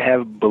ought to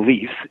have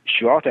beliefs.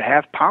 She ought to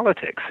have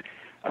politics.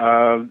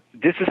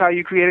 This is how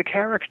you create a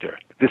character.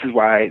 This is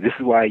why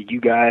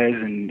you guys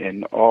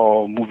and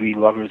all movie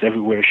lovers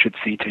everywhere should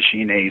see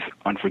Tashine's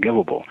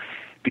Unforgivable,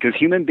 because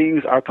human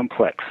beings are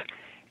complex,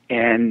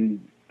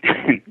 and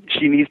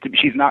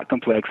she's not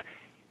complex.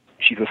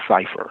 She's a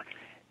cipher.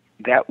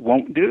 That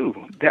won't do.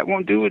 That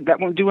won't do it. That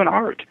won't do in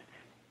art.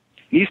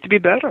 Needs to be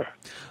better.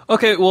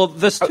 Okay, well,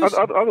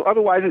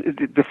 otherwise,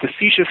 the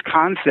facetious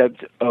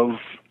concept of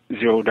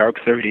Zero Dark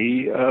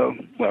 30.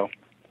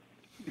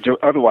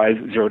 Otherwise,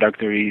 Zero Dark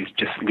 30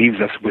 just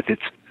leaves us with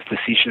its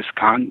facetious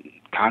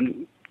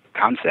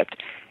concept,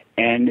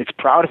 and it's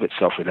proud of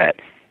itself for that.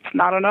 It's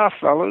not enough,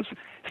 fellas.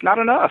 It's not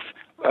enough.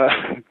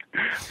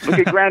 Look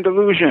at Grand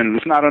Illusion.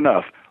 It's not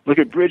enough. Look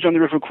at Bridge on the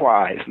River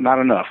Kwai. It's not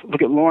enough.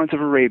 Look at Lawrence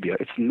of Arabia.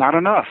 It's not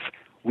enough.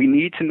 We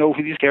need to know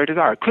who these characters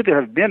are. Could there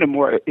have been a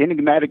more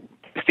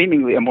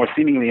seemingly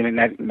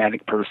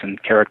enigmatic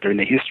character in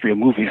the history of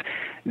movies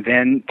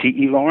than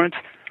T.E. Lawrence?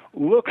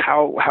 Look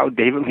how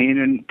David Lean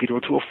and Peter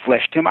O'Toole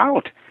fleshed him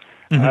out.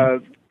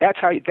 Mm-hmm. That's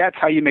how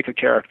you make a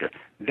character.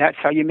 That's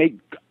how you make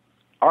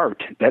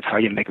art. That's how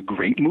you make a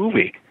great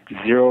movie.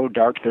 Zero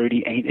Dark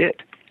 30 ain't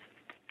it.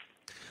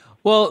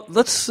 Well,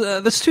 that's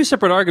two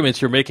separate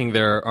arguments you're making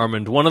there,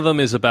 Armond. One of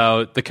them is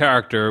about the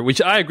character, which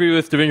I agree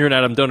with. Devinder and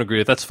Adam don't agree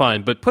with. That's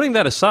fine. But putting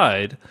that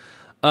aside,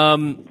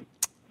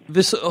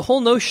 this whole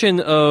notion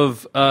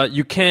of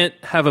you can't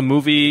have a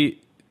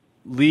movie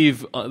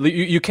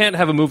you can't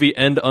have a movie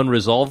end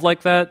unresolved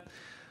like that.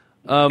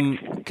 Can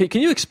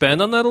you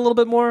expand on that a little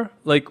bit more?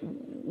 Like,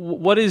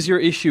 what is your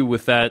issue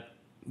with that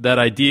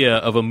idea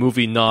of a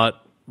movie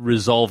not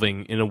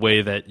resolving in a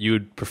way that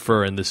you'd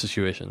prefer in this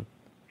situation?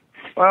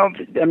 Well,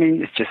 I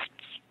mean, it's just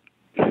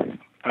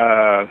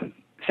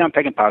Sam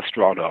Peckinpah's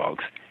Straw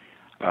Dogs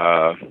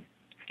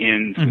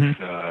ends with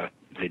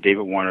the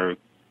David Warner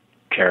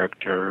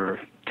character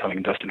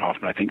telling Dustin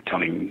Hoffman, I think,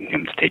 telling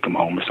him to take him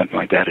home or something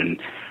like that,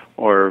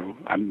 or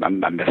I'm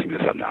messing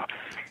this up now.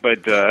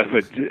 But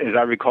as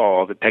I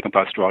recall, the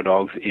Peckinpah Straw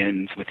Dogs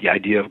ends with the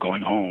idea of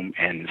going home,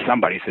 and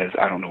somebody says,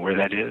 "I don't know where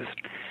that is."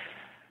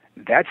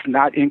 That's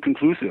not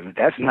inconclusive.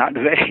 That's not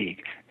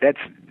vague.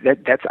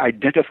 That's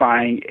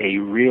identifying a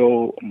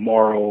real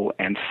moral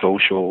and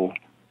social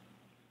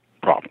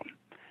problem.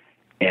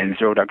 And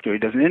Zero Dark 30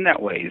 doesn't end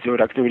that way. Zero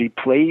Dark 30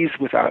 plays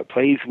with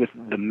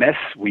the mess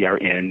we are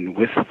in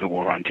with the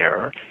war on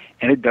terror,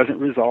 and it doesn't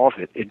resolve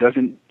it. It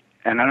doesn't.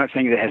 And I'm not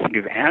saying that it has to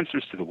give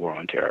answers to the war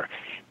on terror,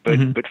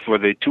 but for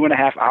the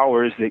 2.5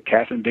 hours that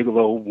Catherine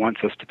Bigelow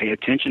wants us to pay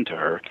attention to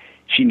her,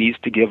 she needs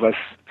to give us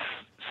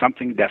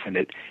something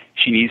definite.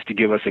 She needs to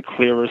give us a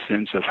clearer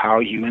sense of how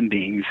human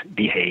beings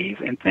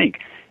behave and think,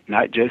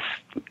 not just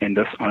end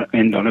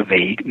on a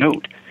vague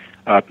note.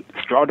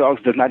 Straw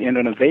Dogs does not end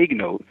on a vague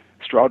note.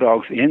 Straw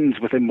Dogs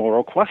ends with a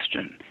moral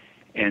question,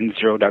 and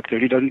Zero Dark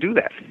 30 doesn't do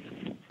that.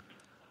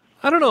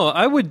 I don't know.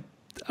 I would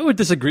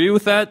disagree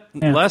with that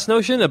last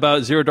notion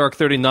about Zero Dark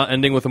 30 not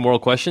ending with a moral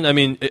question. I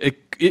mean,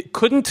 it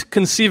couldn't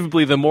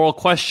conceivably the moral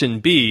question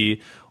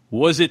be,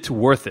 was it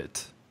worth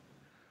it?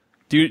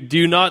 Do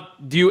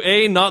you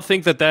A, not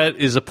think that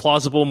is a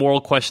plausible moral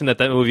question that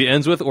movie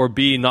ends with, or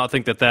B, not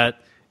think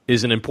that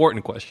is an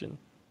important question?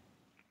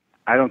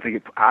 I don't think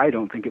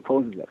it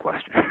poses that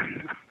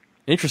question.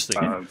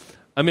 Interesting.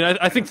 I mean,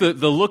 I think the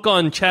look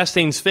on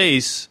Chastain's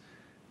face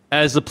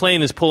as the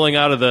plane is pulling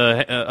out of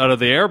the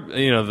air,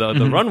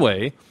 the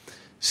runway,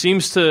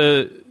 seems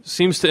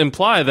to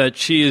imply that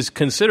she is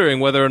considering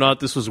whether or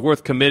not this was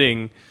worth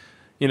committing,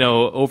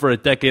 over a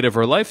decade of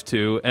her life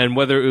to, and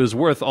whether it was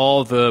worth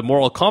all the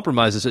moral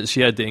compromises that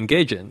she had to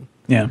engage in.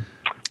 Yeah.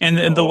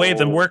 And the way,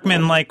 the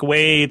workman-like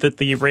way that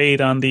the raid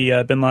on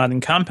the Bin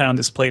Laden compound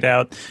is played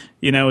out,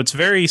 it's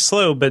very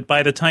slow, but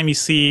by the time you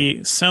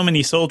see so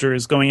many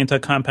soldiers going into a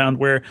compound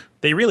where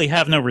they really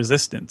have no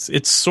resistance,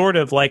 it's sort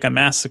of like a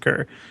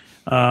massacre.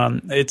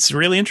 It's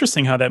really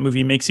interesting how that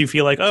movie makes you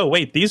feel like, oh,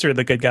 wait, these are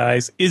the good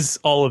guys. Is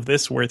all of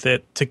this worth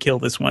it to kill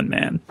this one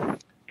man?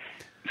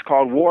 It's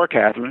called war,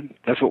 Catherine.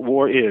 That's what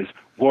war is.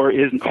 War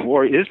is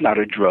not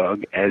a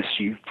drug, as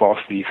she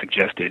falsely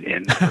suggested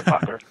in her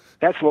locker.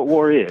 That's what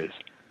war is.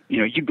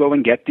 You go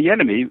and get the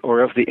enemy,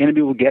 or else the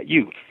enemy will get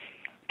you.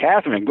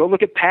 Catherine, go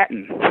look at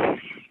Patton.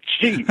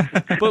 Jeez,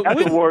 that's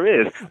what war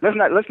is.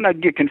 Let's not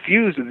get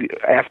confused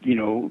after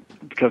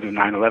because of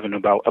 9/11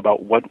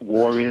 about what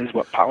war is,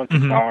 what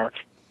politics are,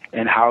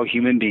 and how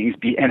human beings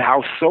and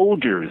how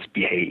soldiers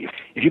behave.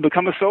 If you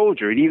become a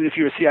soldier, and even if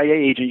you're a CIA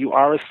agent, you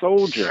are a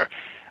soldier.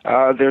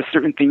 There are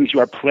certain things you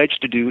are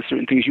pledged to do,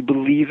 certain things you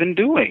believe in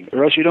doing,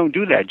 or else you don't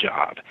do that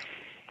job.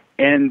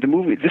 And this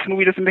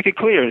movie doesn't make it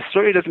clear. The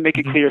story doesn't make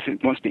it clear if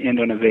it wants to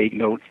end on a vague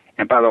note.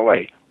 And by the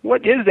way,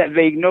 what is that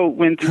vague note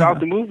when throughout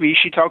the movie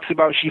she talks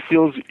about she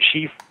feels that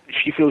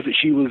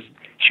she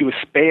was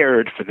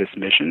spared for this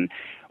mission,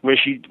 where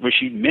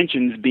she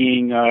mentions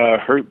being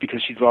hurt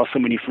because she's lost so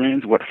many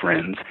friends. What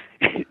friends?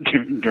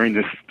 During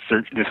this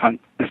search,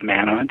 this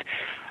manhunt,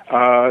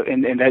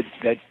 and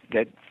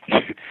that.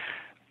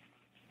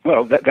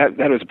 Well, that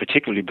was a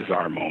particularly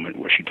bizarre moment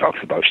where she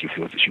talks about she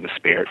feels that she was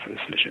spared for this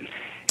mission.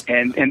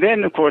 And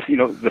then, of course,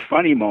 the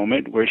funny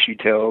moment where she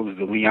tells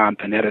the Leon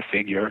Panetta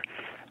figure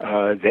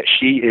that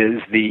she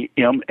is the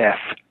MF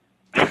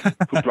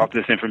who brought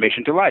this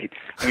information to light.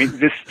 I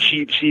mean,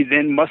 she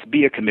then must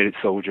be a committed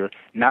soldier,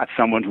 not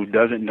someone who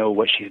doesn't know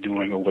what she's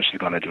doing or what she's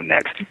going to do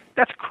next.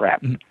 That's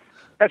crap.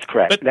 That's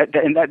crap.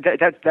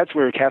 That's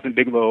where Catherine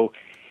Bigelow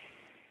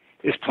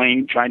is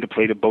trying to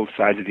play to both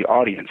sides of the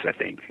audience, I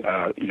think,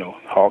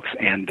 hawks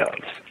and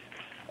doves.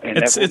 And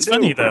it's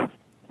funny, though.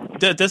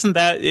 Doesn't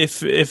that,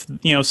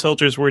 if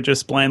soldiers were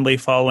just blindly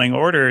following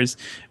orders,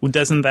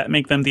 doesn't that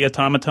make them the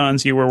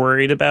automatons you were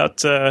worried about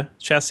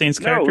Chastain's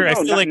character? I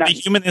feel like the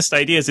humanist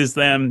ideas is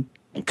them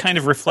kind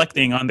of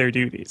reflecting on their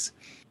duties.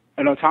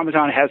 An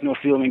automaton has no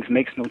feelings,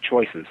 makes no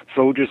choices.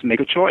 Soldiers make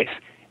a choice.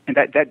 And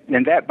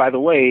that, by the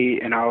way,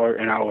 in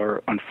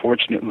our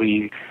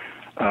unfortunately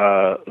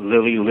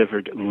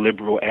lily-livered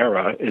liberal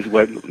era, is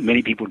what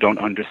many people don't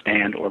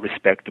understand or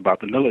respect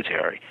about the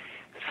military.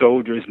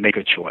 Soldiers make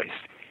a choice,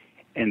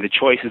 and the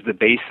choice is the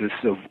basis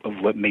of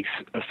what makes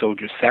a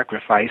soldier's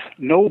sacrifice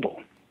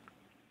noble.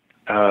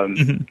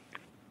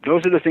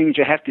 Those are the things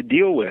you have to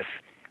deal with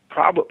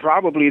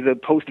Probably the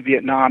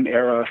post-Vietnam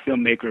era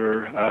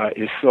filmmaker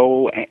is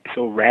so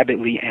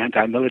rabidly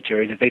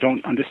anti-military that they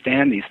don't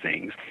understand these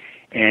things.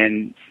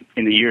 And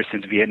in the years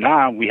since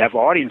Vietnam, we have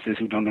audiences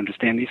who don't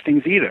understand these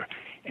things either.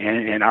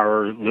 And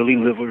our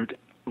lily-livered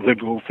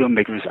liberal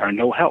filmmakers are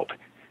no help.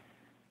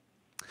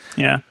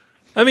 Yeah.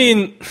 I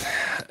mean,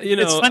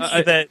 it's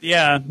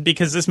funny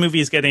because this movie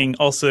is getting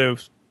also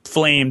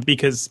flamed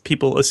because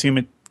people assume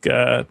it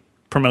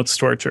promotes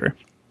torture.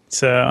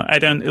 So I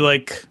don't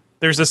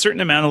there's a certain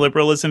amount of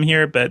liberalism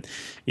here, but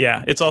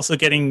yeah, it's also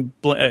getting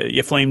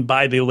flamed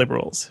by the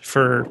liberals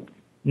for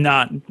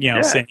not,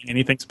 saying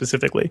anything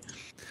specifically.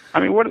 I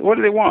mean, what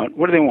do they want?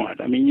 What do they want?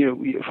 I mean,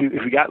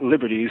 if we got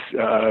liberties,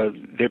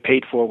 they're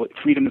paid for.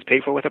 Freedom is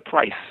paid for with a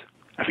price.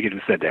 I forget who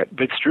said that,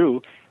 but it's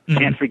true.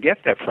 Can't forget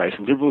that price.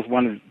 Liberals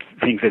one of the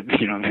things that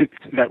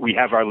that we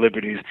have our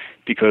liberties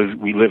because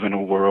we live in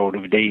a world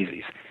of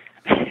daisies.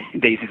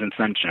 Daisies and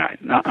sunshine.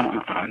 Nope.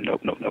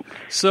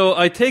 So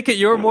I take it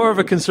you're more of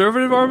a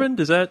conservative,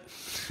 Armond? Is that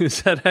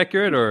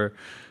accurate, or?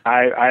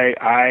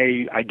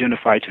 I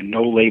identify to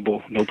no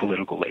label, no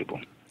political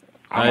label.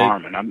 I'm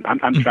Armond.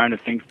 I'm trying to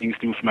think things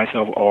through for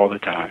myself all the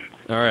time.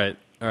 All right.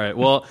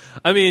 Well,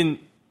 I mean,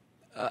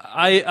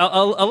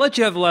 I'll let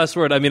you have the last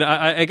word. I mean,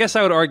 I guess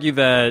I would argue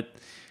that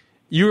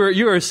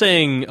you were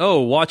saying,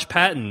 watch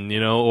Patton,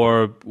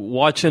 or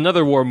watch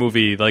another war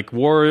movie. Like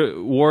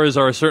wars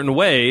are a certain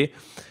way.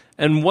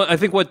 And I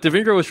think what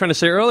Devendra was trying to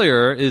say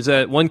earlier is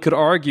that one could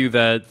argue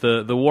that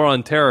the war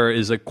on terror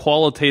is a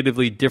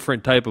qualitatively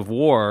different type of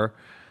war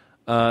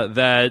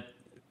that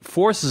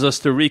forces us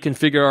to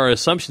reconfigure our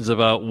assumptions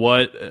about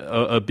what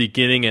a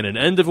beginning and an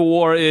end of a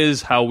war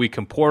is, how we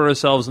comport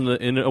ourselves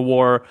in a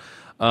war,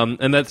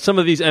 and that some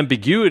of these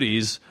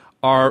ambiguities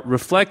are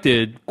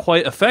reflected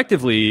quite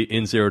effectively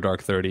in Zero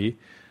Dark 30.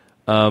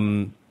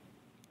 But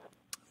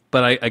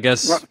I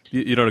guess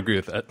you don't agree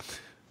with that.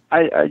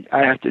 I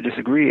have to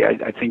disagree.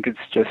 I think it's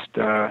just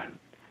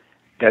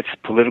that's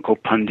political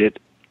pundit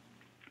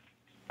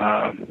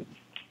hype.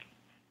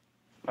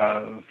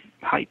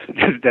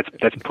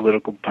 that's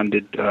political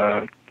pundit.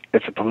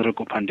 That's a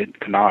political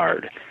pundit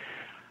canard.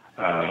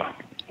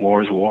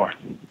 War is war.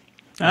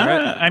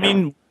 I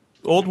mean,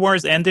 old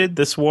wars ended.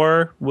 This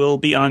war will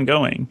be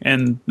ongoing,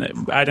 and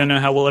I don't know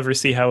how we'll ever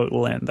see how it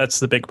will end. That's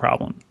the big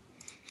problem.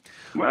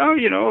 Well,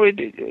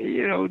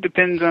 it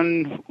depends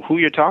on who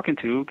you're talking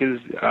to,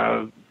 because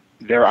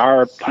there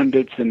are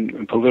pundits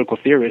and political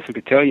theorists who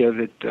could tell you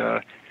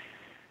that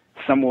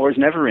some wars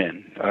never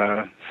end,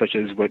 such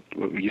as what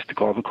we used to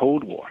call the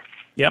Cold War.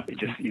 Yep. It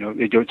just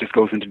it just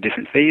goes into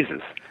different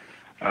phases,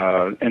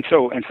 and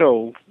so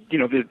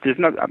there's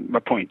not. My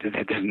point is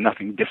that there's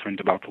nothing different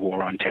about the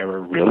war on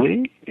terror,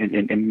 really,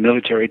 in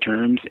military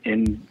terms,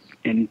 in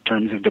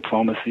terms of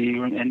diplomacy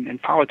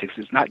and politics.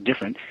 It's not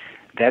different.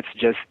 That's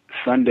just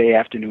Sunday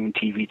afternoon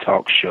TV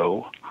talk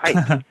show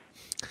hype.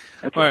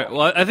 All right.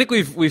 Well, I think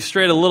we've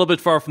strayed a little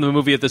bit far from the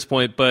movie at this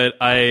point, but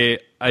I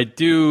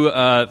do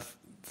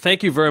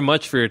thank you very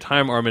much for your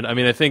time, Armond. I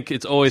mean, I think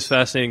it's always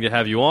fascinating to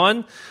have you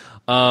on.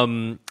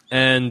 I'm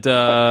sorry.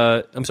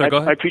 Go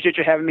ahead. I appreciate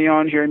you having me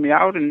on, hearing me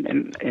out,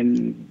 and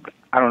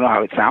I don't know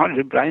how it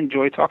sounded, but I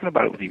enjoy talking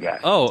about it with you guys.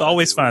 Oh, it's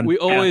always fun. We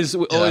always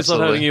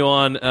love having you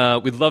on.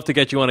 We'd love to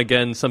get you on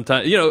again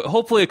sometime.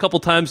 Hopefully a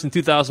couple times in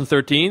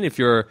 2013 if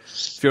you're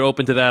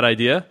open to that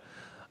idea.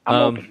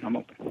 I'm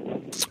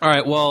open. All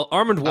right. Well,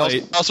 Armond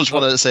White. I also just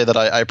wanted to say that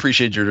I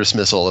appreciate your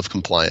dismissal of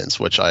Compliance,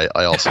 which I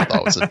also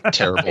thought was a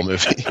terrible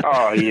movie.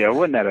 Oh yeah,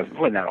 wasn't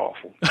that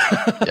awful?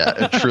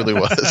 Yeah, it truly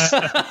was.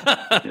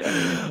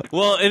 Yeah.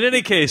 Well, in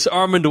any case,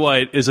 Armond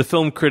White is a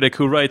film critic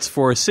who writes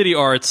for City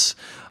Arts.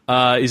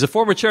 He's a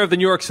former chair of the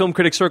New York Film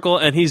Critics Circle,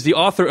 and he's the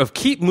author of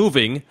Keep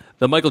Moving: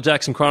 The Michael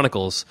Jackson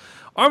Chronicles.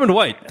 Armond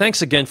White,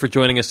 thanks again for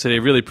joining us today.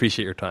 Really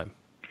appreciate your time.